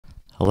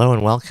Hello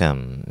and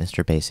welcome,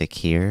 Mr. Basic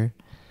here.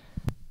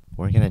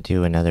 We're going to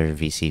do another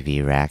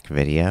VCV Rack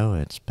video.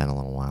 It's been a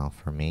little while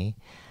for me.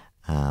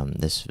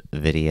 This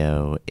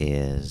video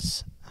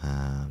is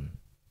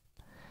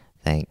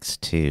thanks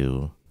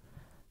to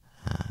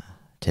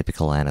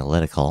Typical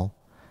Analytical.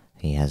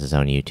 He has his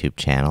own YouTube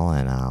channel,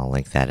 and I'll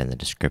link that in the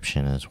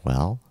description as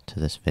well to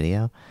this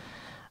video,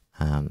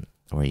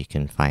 where you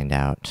can find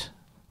out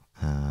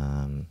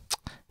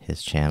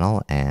his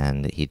channel,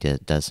 and he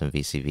does some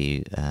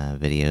VCV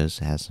videos,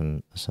 has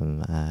some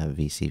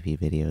VCV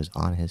videos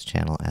on his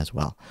channel as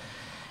well.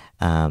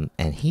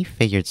 And he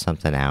figured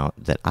something out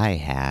that I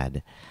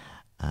had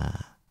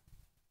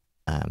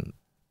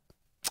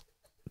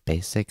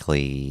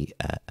basically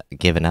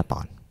given up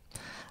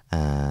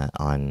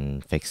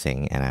on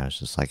fixing, and I was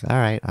just like, all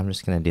right, I'm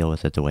just going to deal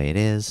with it the way it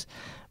is.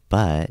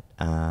 But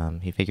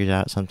he figured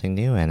out something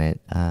new, and it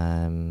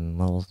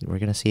well, we're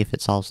going to see if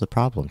it solves the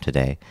problem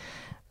today.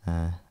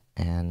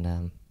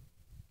 And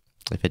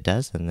if it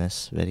does, then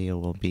this video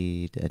will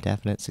be a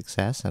definite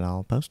success, and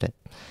I'll post it.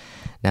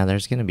 Now,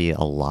 there's going to be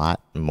a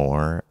lot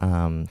more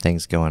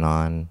things going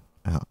on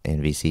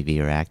in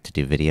VCV Rack to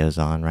do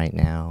videos on right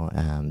now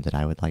that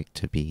I would like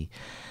to be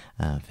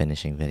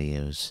finishing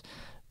videos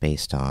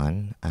based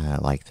on,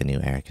 like the new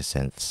Erica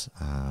Synths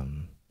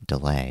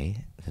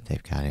delay that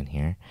they've got in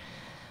here.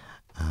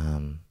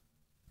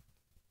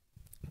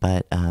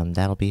 But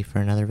that'll be for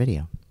another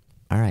video.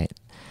 All right.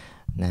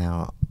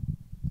 Now,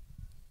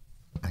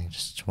 I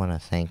just want to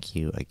thank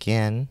you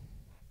again,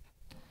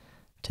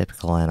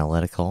 Typical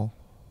Analytical,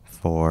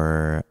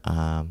 for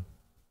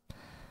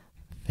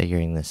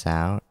figuring this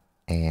out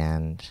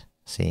and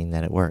seeing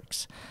that it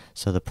works.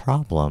 So the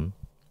problem,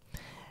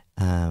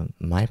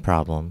 my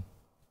problem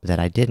that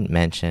I didn't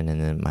mention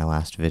in my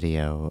last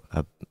video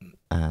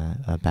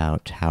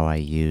about how I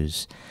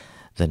use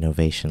the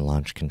Novation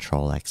Launch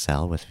Control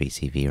XL with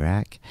VCV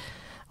Rack,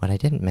 what I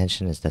didn't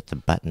mention is that the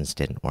buttons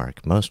didn't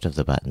work. Most of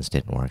the buttons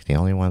didn't work. The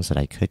only ones that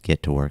I could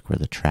get to work were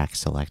the track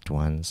select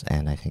ones,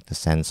 and I think the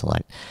send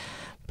select.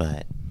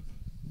 But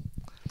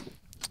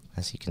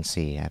as you can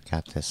see, I've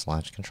got this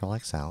Launch Control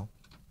XL.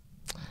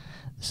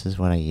 This is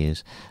what I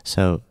use.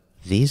 So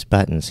these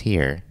buttons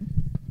here,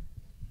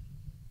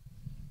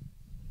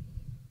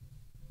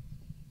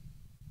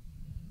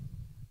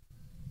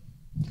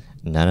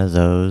 none of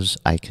those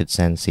I could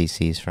send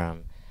CCs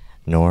from,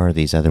 nor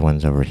these other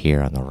ones over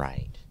here on the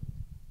right.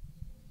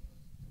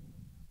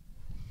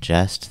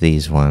 Just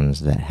these ones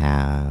that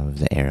have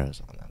the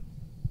arrows on them.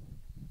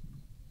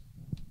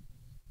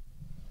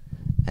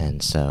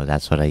 And so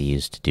that's what I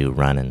use to do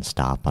run and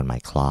stop on my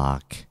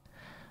clock,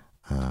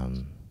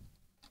 and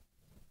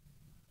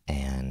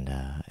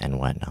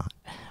whatnot.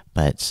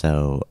 But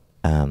so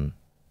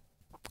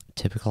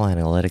Typical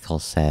Analytical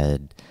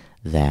said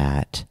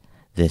that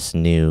this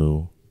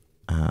new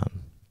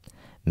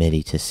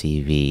MIDI to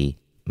CV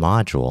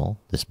module,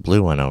 this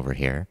blue one over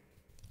here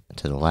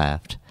to the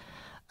left,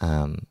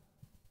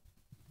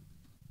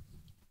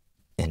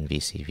 in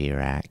VCV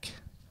Rack,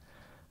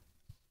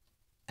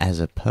 as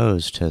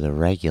opposed to the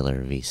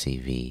regular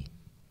VCV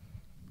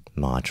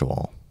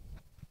module,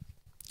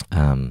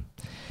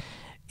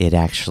 it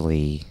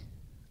actually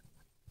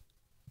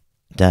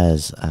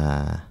does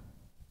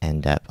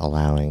end up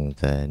allowing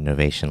the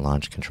Novation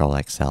Launch Control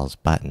XL's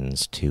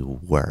buttons to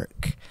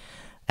work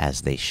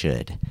as they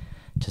should,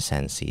 to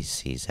send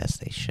CCs as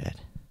they should.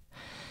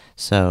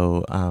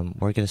 So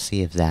we're going to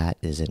see if that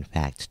is in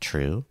fact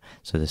true.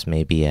 So this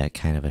may be a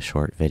kind of a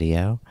short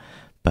video,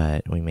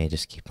 but we may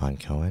just keep on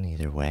going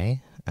either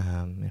way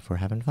if we're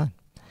having fun.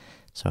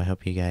 So I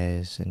hope you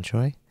guys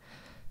enjoy,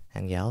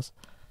 and gals.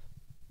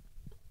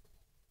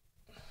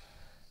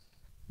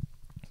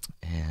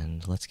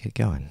 And let's get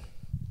going.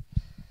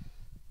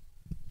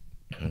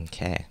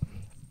 Okay.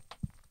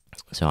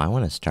 So I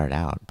want to start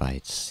out by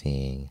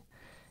seeing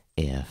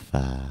if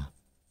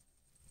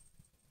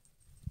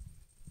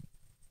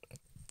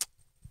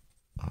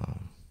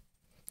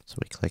so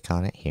we click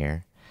on it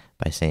here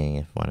by seeing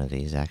if one of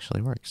these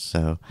actually works.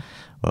 So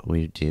what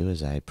we do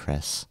is I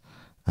press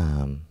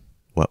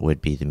what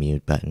would be the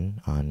mute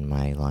button on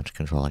my Launch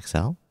Control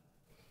XL.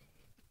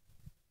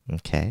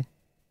 Okay.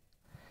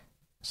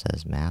 It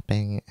says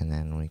mapping, and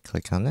then we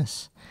click on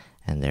this,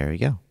 and there we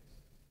go.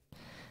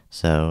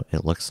 So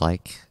it looks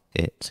like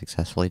it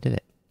successfully did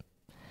it.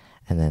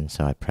 And then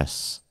so I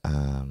press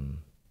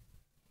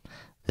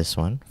this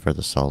one for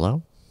the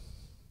solo.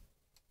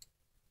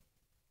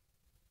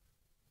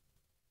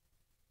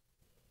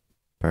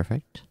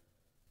 Perfect.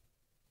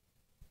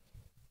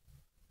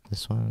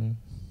 This one.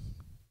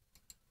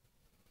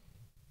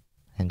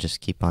 And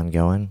just keep on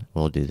going.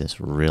 We'll do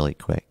this really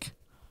quick.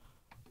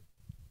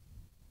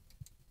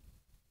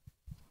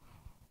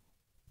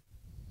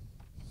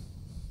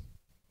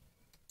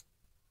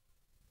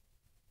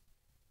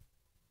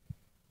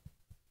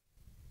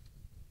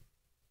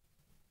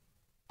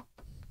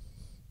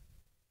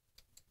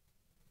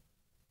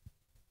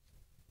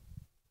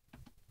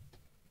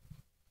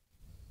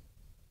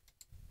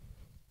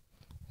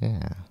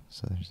 Yeah,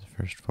 so there's the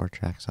first 4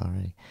 tracks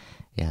already.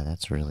 Yeah,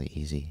 that's really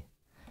easy.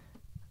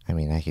 I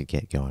mean, I could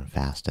get going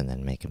fast and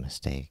then make a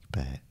mistake,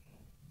 but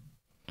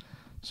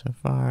so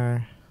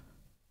far,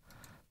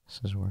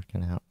 this is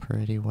working out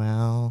pretty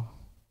well.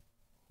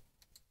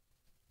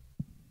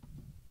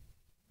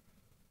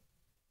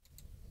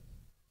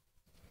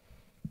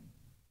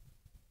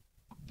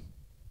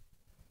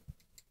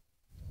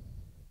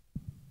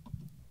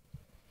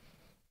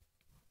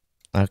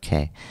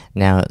 Okay,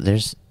 now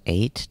there's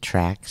 8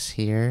 tracks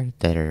here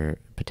that are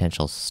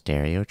potential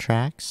stereo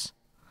tracks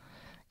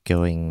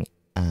going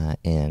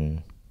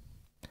in,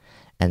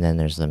 and then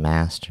there's the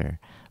master.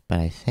 But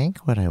I think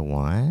what I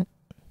want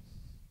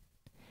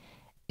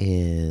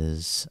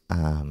is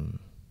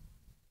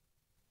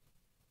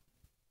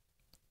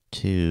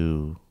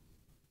to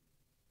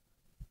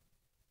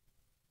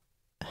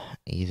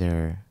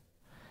either,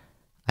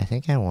 I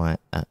think I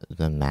want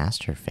the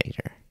master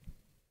fader.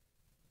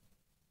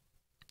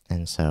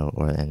 And so,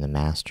 and the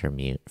master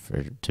mute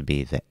to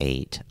be the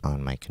 8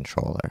 on my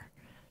controller,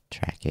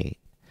 track 8.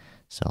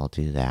 So I'll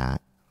do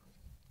that.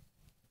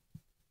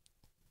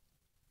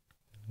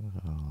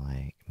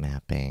 Like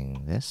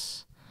mapping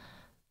this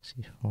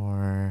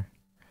C4,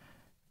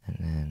 and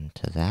then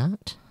to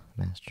that,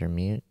 master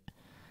mute.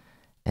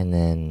 And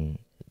then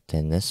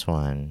this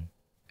one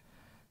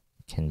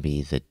can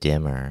be the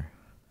dimmer,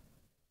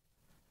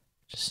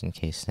 just in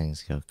case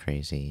things go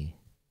crazy.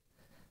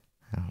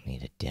 I don't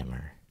need a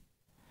dimmer.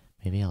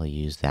 Maybe I'll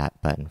use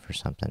that button for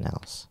something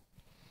else.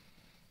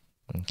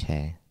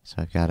 Okay, so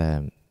I've got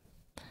a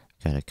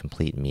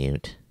complete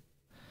mute.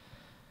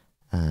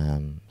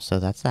 So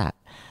that's that.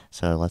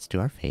 So let's do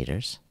our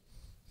faders.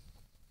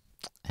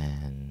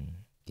 And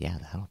yeah,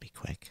 that'll be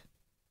quick.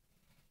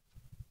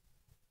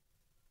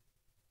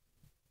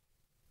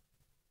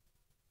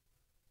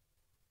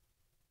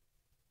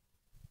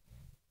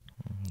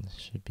 This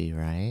should be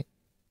right.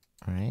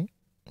 Right?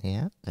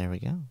 Yeah, there we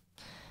go.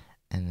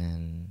 And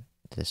then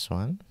this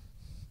one.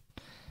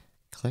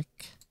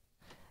 Click.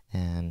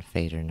 And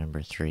fader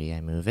number 3,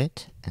 I move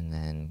it. And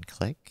then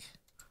click.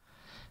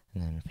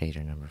 And then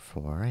fader number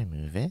 4, I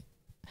move it.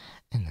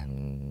 And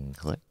then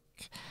click.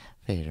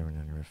 Fader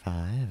number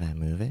 5, I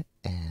move it.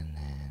 And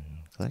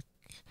then click.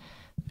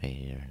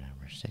 Fader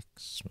number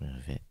 6,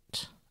 move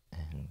it.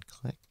 And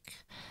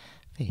click.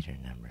 Fader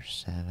number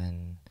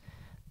 7,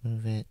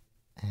 move it.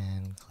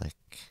 And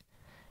click.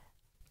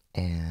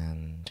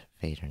 And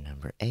fader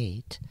number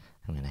 8,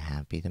 I'm going to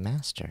have be the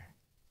master.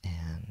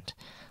 And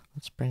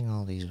let's bring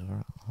all these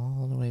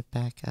all the way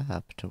back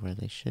up to where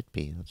they should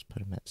be. Let's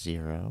put them at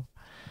 0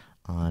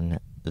 on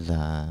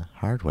the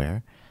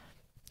hardware,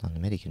 on the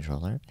MIDI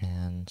controller,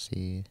 and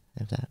see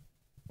if that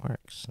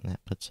works. And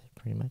that puts it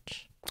pretty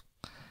much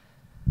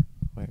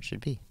where it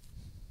should be.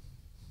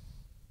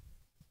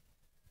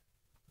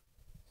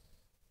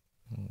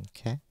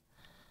 Okay.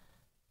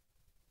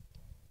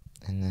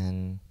 And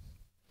then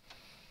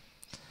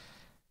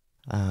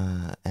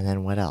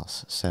what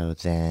else? So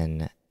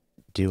then,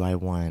 do I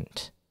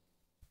want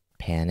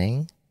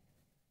panning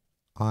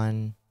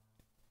on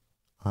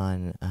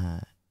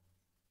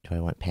do I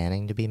want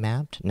panning to be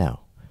mapped?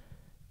 No,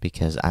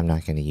 because I'm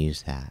not going to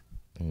use that.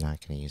 I'm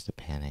not going to use the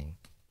panning.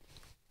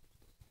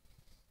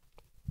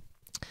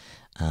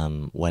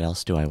 What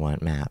else do I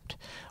want mapped?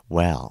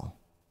 Well,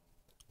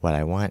 what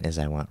I want is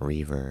I want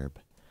reverb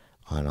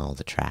on all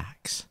the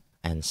tracks.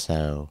 And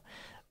so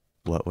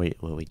what we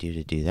do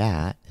to do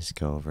that is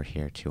go over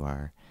here to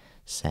our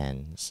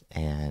sends.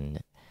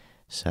 And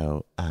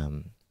so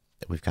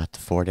we've got the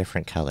 4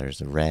 different colors,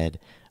 the red,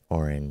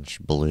 orange,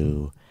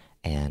 blue,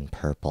 and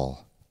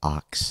purple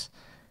aux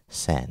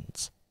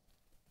sends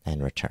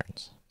and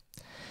returns.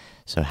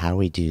 So how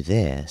we do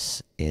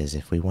this is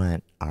if we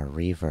want our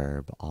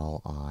reverb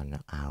all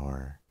on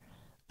our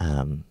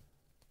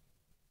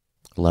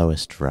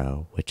lowest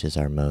row, which is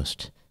our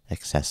most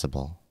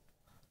accessible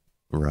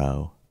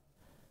row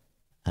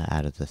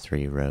out of the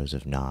 3 rows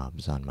of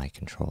knobs on my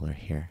controller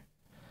here.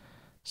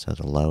 So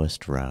the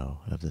lowest row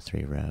of the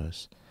 3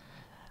 rows.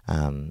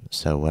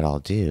 So what I'll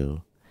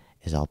do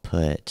is I'll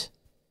put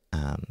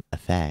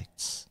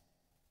effects.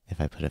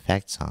 If I put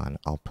effects on,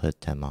 I'll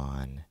put them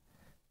on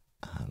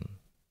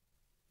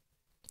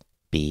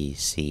B,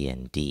 C,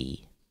 and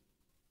D.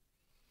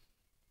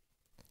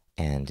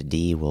 And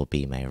D will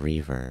be my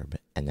reverb,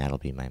 and that'll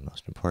be my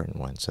most important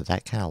one. So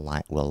that kind of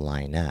will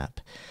line up.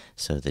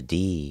 So the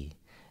D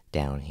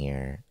down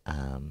here,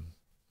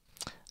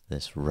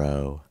 this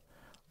row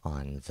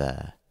on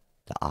the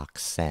aux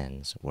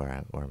sends,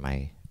 where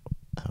my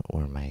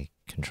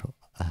control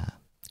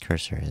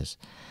cursor is,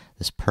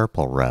 this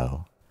purple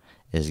row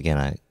is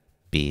gonna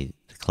be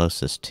the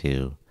closest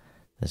to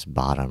this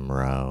bottom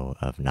row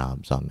of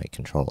knobs on my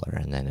controller,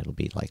 and then it'll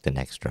be like the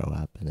next row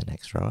up and the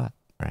next row up,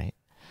 right?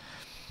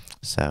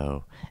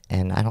 So,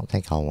 and I don't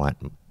think I'll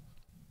want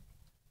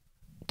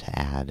to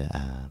add,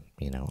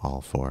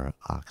 all 4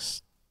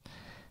 aux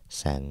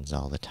sends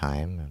all the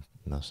time.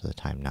 Most of the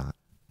time not.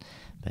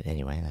 But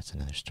anyway, that's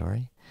another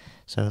story.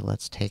 So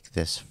let's take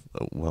this.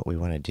 What we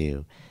want to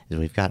do is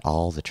we've got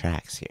all the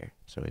tracks here.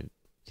 So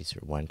these are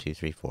 1, 2,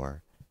 3,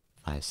 4,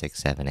 5, 6,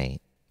 7,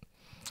 8.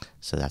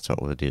 So that's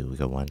what we'll do. We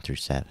go 1 through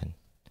 7.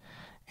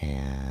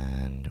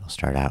 And we'll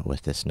start out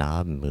with this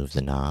knob, move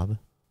the knob,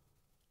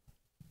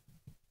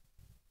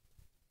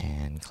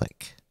 and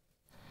click.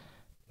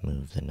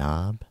 Move the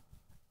knob,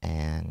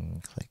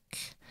 and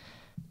click.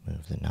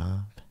 Move the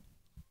knob,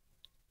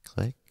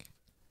 click.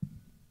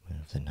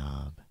 Move the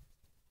knob,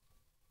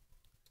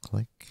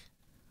 click.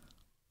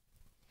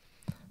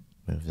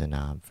 Move the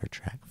knob for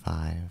track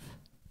 5,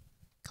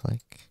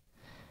 click.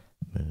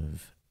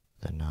 Move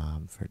the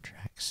knob for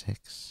track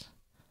 6.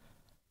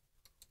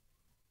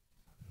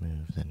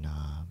 Move the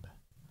knob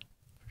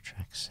for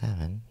track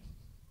 7.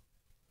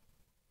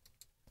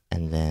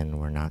 And then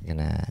we're not going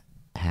to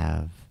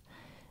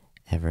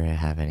ever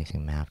have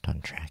anything mapped on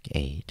track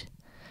 8.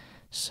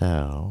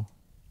 So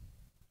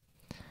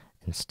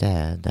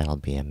instead, that'll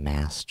be a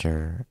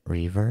master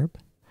reverb.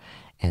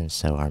 And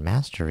so our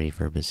master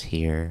reverb is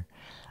here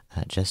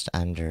just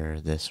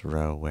under this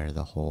row where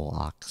the whole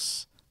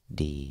aux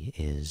D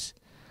is.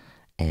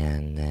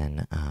 And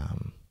then,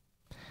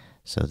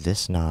 so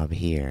this knob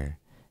here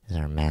is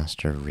our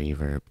master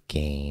reverb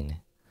gain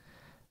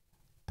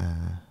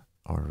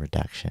or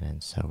reduction.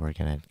 And so we're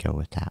going to go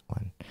with that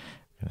one.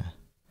 We're going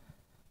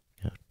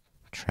to go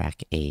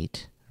track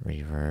 8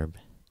 reverb.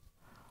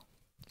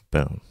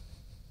 Boom.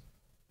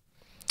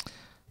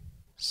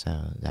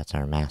 So that's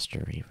our master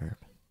reverb.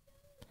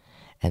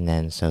 And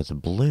then, so the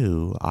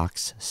blue aux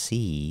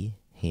C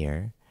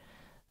here,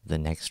 the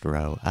next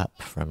row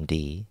up from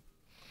D,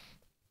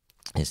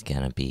 is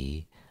going to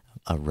be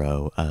a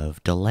row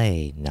of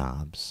delay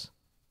knobs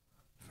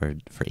for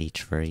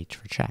each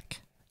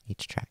track.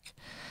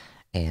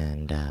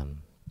 And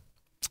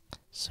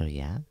so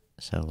yeah,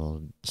 so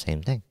we'll,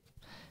 same thing.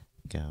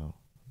 Go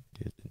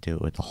do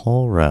it with the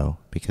whole row,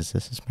 because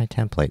this is my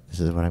template. This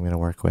is what I'm going to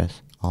work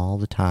with all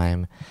the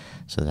time,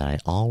 so that I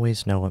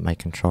always know what my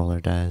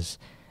controller does,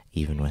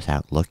 even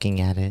without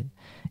looking at it,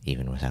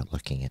 even without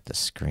looking at the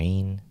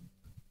screen.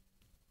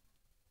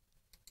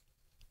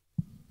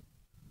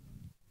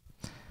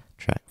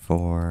 Track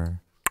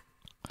 4,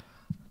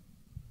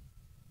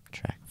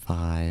 track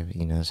 5.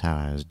 You notice how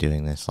I was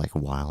doing this like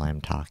while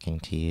I'm talking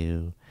to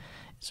you?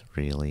 It's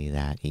really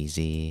that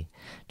easy.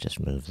 Just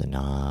move the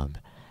knob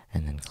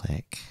and then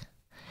click.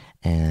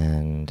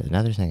 And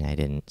another thing I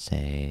didn't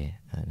say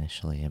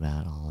initially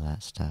about all of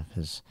that stuff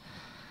is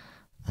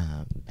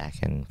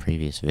back in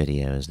previous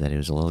videos that it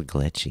was a little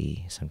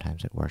glitchy.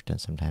 Sometimes it worked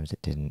and sometimes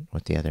it didn't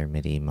with the other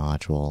MIDI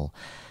module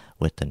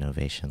with the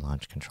Novation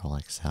Launch Control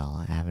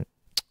XL.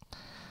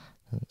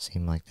 Doesn't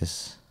seem like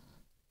this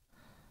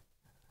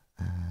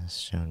has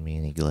shown me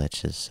any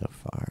glitches so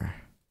far.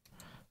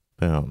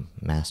 Boom,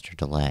 master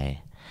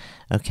delay.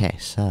 Okay,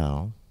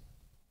 so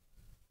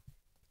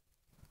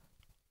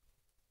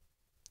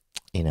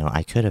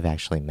I could have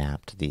actually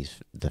mapped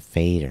the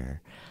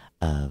fader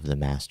of the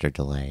master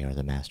delay or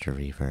the master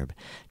reverb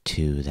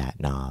to that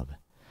knob,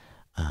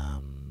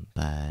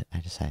 but I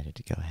decided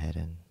to go ahead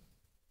and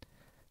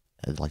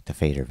like the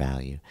fader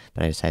value,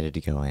 but I decided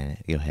to go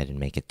ahead and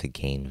make it the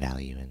gain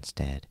value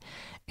instead.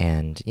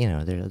 And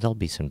there'll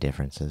be some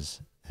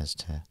differences as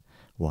to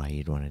why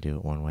you'd want to do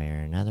it one way or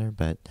another,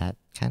 but that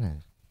kind of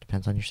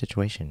depends on your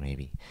situation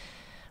maybe,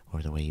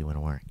 or the way you want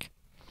to work.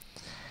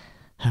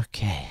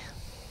 Okay,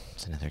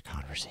 it's another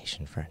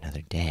conversation for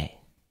another day.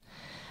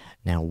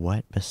 Now,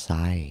 what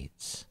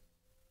besides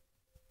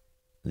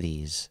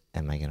these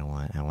am I going to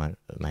want? I want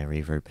my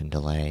reverb and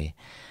delay.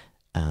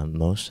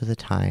 Most of the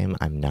time,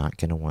 I'm not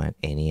going to want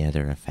any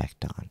other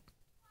effect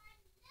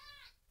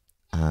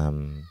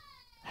on.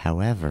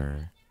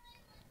 However,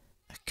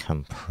 a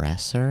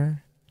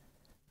compressor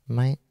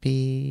might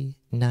be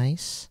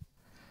nice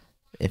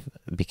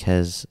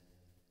because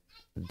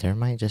there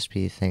might just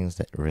be things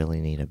that really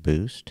need a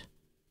boost.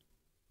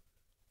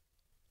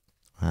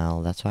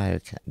 Well, that's why I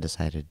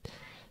decided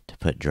to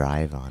put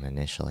drive on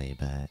initially,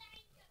 but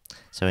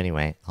so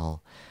anyway,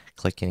 I'll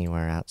click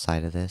anywhere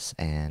outside of this,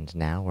 and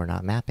now we're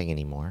not mapping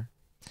anymore.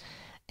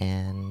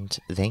 And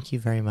thank you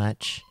very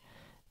much,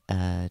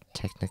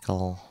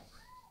 Typical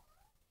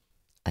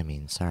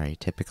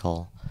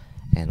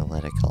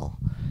Analytical,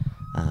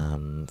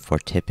 for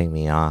tipping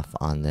me off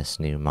on this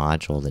new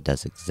module that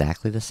does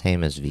exactly the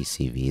same as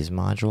VCV's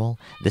module.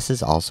 This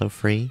is also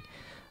free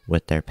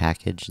with their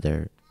package,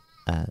 their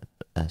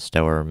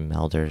Stoer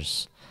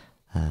Melder's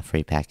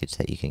free package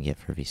that you can get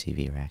for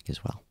VCV Rack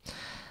as well.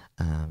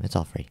 It's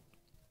all free.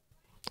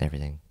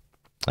 Everything.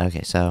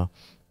 Okay, so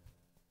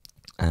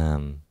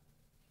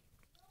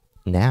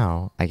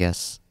now I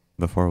guess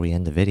before we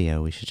end the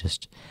video, we should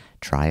just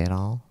try it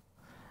all,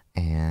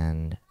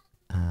 and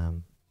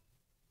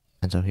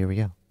so here we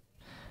go.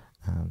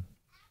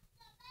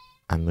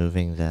 I'm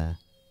moving the.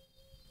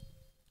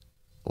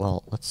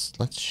 Well,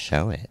 let's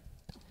show it.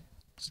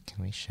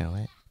 Can we show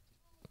it?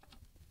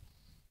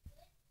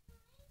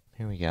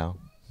 Here we go.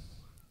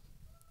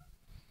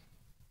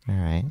 All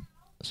right.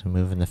 So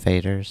moving the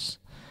faders.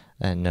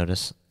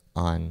 Notice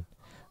on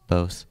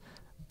both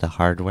the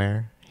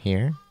hardware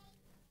here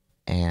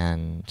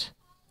and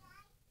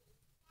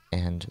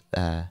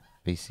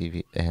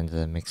VCV and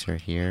the mixer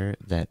here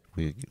that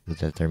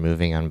they're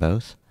moving on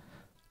both.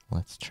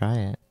 Let's try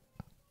it.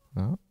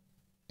 Oh,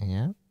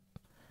 yeah.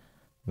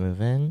 Move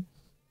in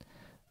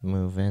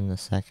the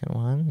second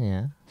one,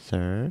 yeah.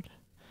 Third,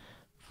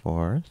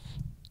 fourth,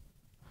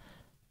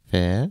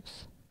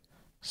 fifth,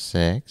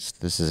 sixth.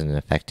 This isn't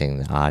affecting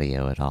the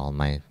audio at all.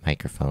 My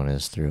microphone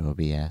is through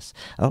OBS.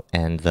 Oh,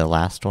 and the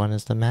last one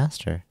is the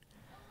master.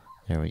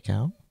 There we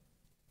go.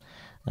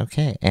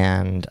 Okay,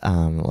 and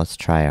let's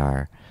try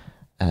our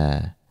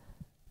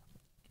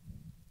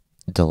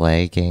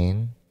delay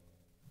gain.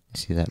 You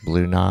see that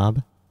blue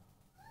knob?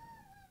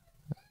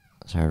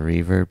 That's our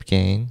reverb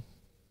gain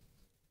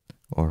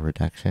or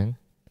reduction.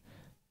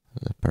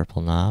 The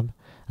purple knob.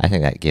 I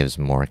think that gives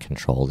more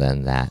control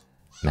than that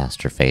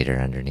master fader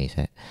underneath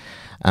it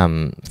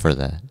for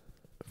the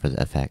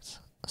effects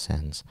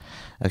sends.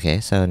 Okay,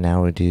 so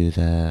now we do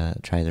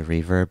try the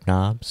reverb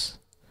knobs.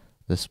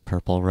 This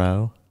purple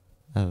row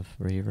of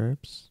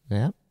reverbs.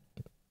 Yep.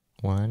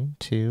 1,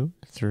 2,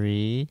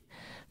 3,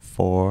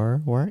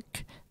 4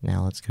 work.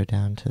 Now let's go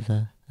down to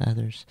the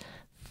others.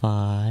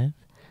 5,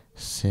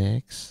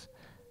 6,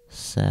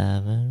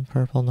 7.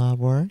 Purple knob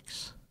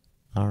works.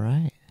 All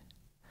right.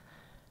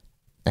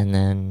 And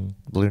then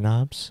blue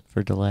knobs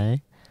for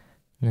delay.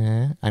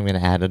 I'm going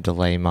to add a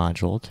delay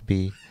module to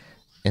be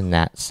in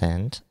that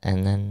scent.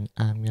 And then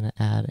I'm going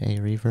to add a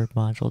reverb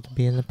module to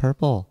be in the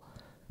purple.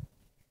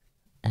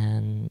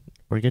 And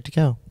we're good to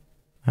go.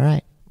 All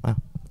right. Wow.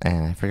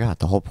 And I forgot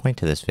the whole point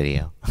to this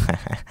video.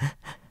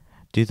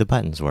 Do the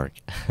buttons work?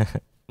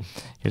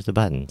 Here's the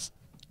buttons.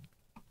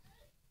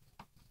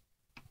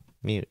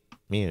 Mute,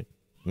 mute,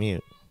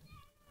 mute,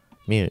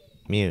 mute,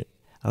 mute.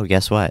 Oh,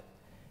 guess what?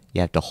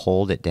 You have to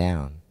hold it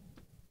down.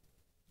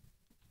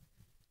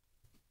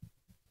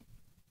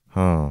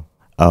 Huh.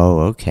 Oh,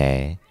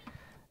 okay.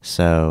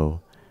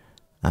 So,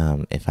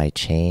 if I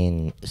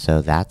change,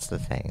 so that's the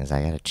thing, is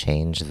I gotta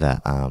change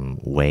the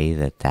way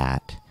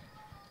that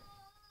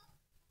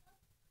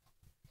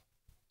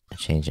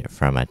change it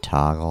from a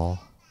toggle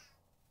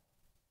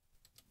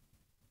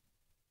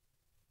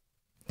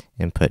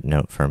input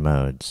note for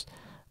modes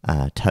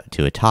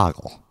to a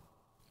toggle.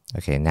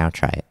 Okay, now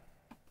try it.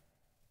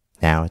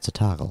 Now it's a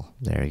toggle.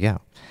 There you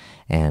go.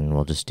 And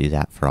we'll just do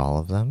that for all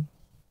of them.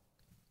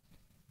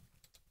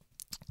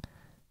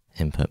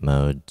 Input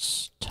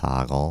modes,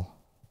 toggle.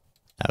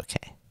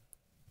 Okay.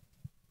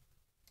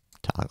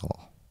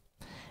 Toggle.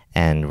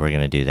 And we're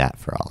going to do that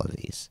for all of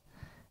these.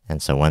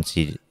 And so once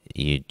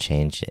you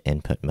change the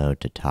input mode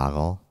to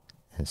toggle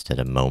instead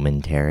of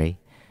momentary,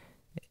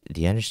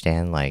 do you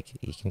understand? Like,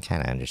 you can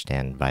kind of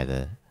understand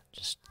by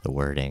just the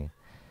wording.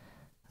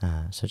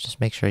 So just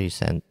make sure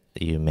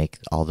you make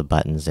all the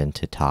buttons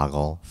into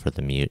toggle for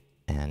the mute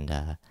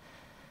and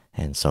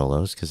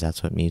solos, because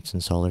that's what mutes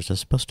and solos are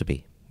supposed to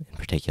be in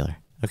particular.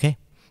 Okay.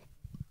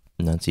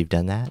 Once you've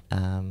done that,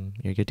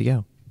 you're good to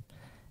go.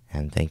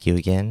 And thank you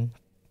again,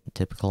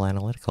 Typical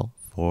Analytical,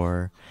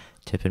 for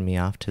tipping me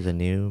off to the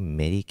new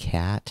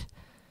MIDI-CAT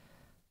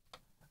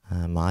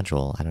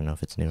module. I don't know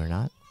if it's new or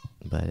not,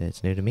 but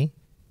it's new to me,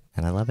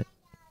 and I love it.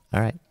 All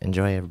right,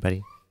 enjoy,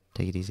 everybody.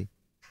 Take it easy.